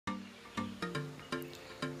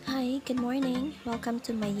Hi, good morning! Welcome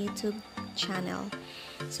to my YouTube channel.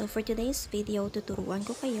 So for today's video, tuturuan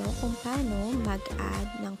ko kayo kung paano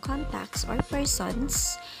mag-add ng contacts or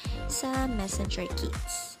persons sa Messenger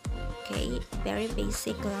Kids. Okay, very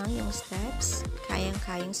basic lang yung steps.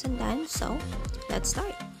 Kayang-kayang sundan. So, let's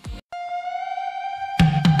start!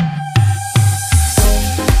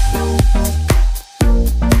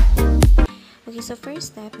 Okay, so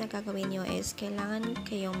first step na gagawin nyo is kailangan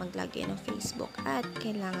kayong mag-login ng Facebook at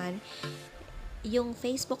kailangan yung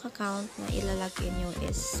Facebook account na ilalagay nyo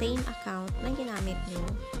is same account na ginamit nyo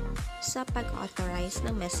sa pag-authorize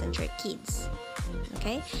ng Messenger Kids.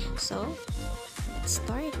 Okay? So, let's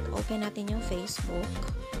start. Open natin yung Facebook.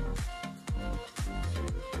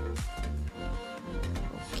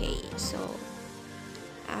 Okay, so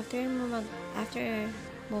after mo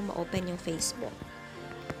ma-open yung Facebook,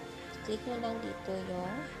 click nyo lang dito yung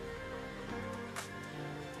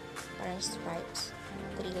parang stripes,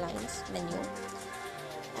 3 lines menu.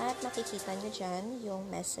 At makikita nyo dyan yung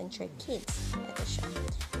Messenger Kids. Ito siya.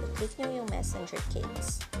 Click nyo yung Messenger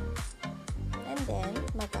Kids. And then,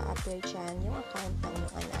 mag-a-appear dyan yung account ng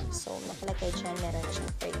yung anak. So, nakalagay dyan, meron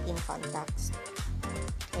siyang 13 contacts.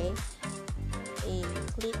 Okay?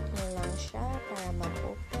 I-click nyo lang siya para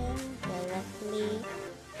mag-open directly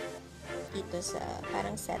dito sa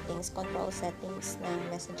parang settings, control settings ng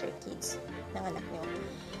Messenger Kids ng anak nyo.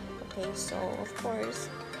 Okay, so of course,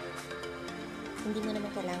 hindi mo naman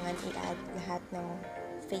kailangan i-add lahat ng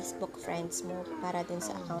Facebook friends mo para din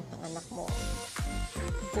sa account ng anak mo.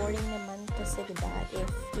 Boring naman kasi, diba, if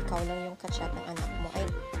ikaw lang yung kachat ng anak mo. Ay,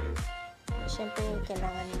 syempre,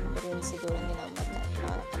 kailangan rin siguro nilang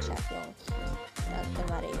mag-kachat yung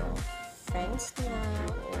kunwari yung friends niya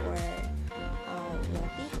or yung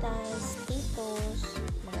titas, titos,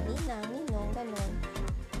 mga ninang, ninong, ganun.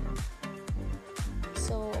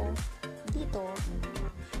 So, dito,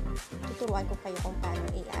 tuturuan ko kayo kung paano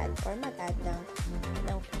i-add or mag-add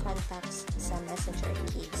ng contacts sa Messenger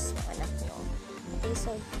Kids ng anak nyo. Okay,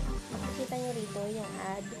 so, makikita nyo rito yung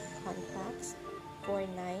add contacts for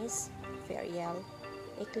nice Ferial.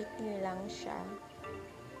 I-click nyo lang siya.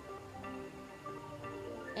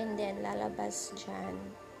 And then, lalabas dyan.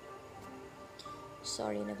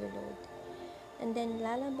 Sorry, nag-load. And then,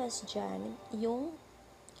 lalabas dyan yung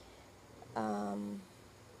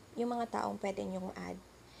mga taong pwede nyong add.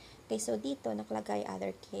 Okay, so dito, nakalagay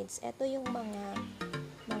other kids. Ito yung mga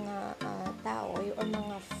tao or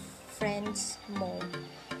mga friends mo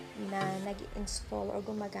na nag-install or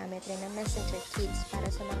gumagamit rin ng Messenger Kids para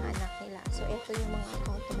sa mga anak nila. So, ito yung mga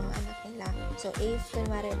account ng mga anak nila. So, if,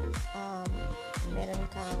 kunwari, meron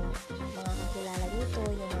kang mga kakilala dito,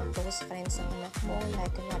 yung mga close friends ng anak mo,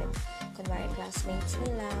 like, kunwari classmates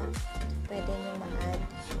nila, pwede nyo ma-add.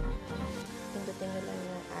 Pindutin nyo lang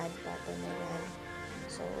yung add button na yan.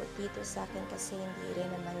 So, dito sa akin kasi hindi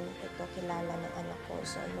rin naman ito kilala ng anak ko.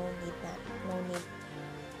 So, no need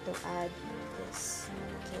to add this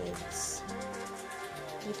kids.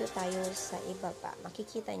 Dito tayo sa ibaba.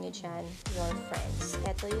 Makikita nyo dyan your friends.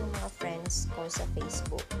 Ito yung mga friends ko sa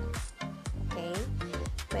Facebook. Okay?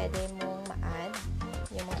 Pwede mong ma-add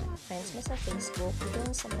yung mga friends mo sa Facebook doon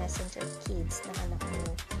sa Messenger Kids ng anak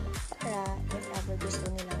mo. Para if ever gusto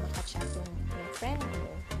nilang makachat yung friend mo,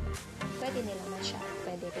 pwede nilang ma-chat.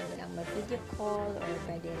 Pwede rin nilang mag-video call or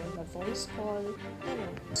pwede rin mag-voice call.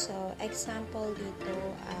 Ganun. So, example dito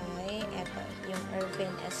ay eto, yung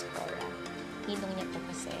Irvin Espora. Ninong niya po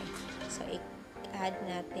kasi. So, i-add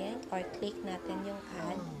natin or click natin yung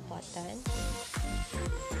add button.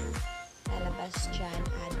 Lalabas dyan,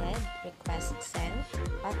 added, request send.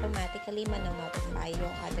 Automatically manonotify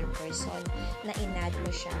yung other person na in-add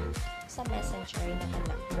mo siya sa messenger ng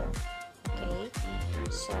anak mo. Okay?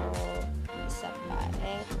 So, isa pa.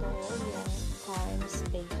 Ito yung Carms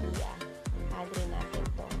Begia. Add rin natin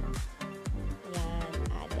to. Yan,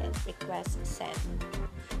 added, request send.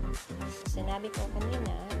 Sinabi ko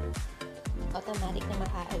kanina, automatic na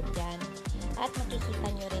mag-a-add yan. At makikita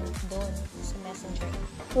nyo rin doon sa Messenger.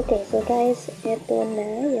 Okay, so guys, ito na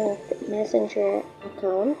yung Messenger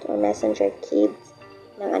account or Messenger Kids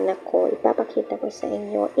ng anak ko. Ipapakita ko sa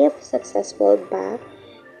inyo if successful ba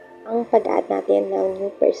ang pag-add natin ng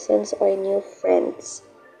new persons or new friends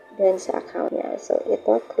doon sa account niya. So,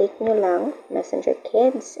 ito, click nyo lang, Messenger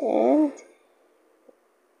Kids, and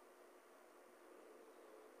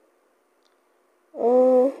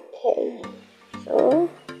okay. So,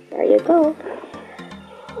 there you go.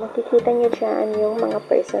 Makikita nyo dyan yung mga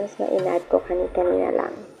persons na in-add ko kanina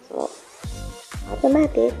lang. So,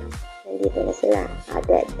 automatic, nandito na sila,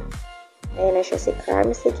 added. Ayan na siya si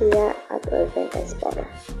Carm Sigia at Irvin Espora.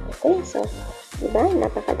 Okay, so, diba,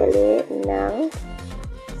 napakadali ng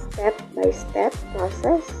step-by-step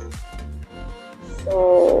process.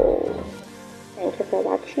 So, thank you for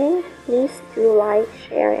watching. Please do like,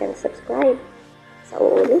 share, and subscribe. Sa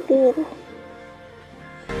uulitin.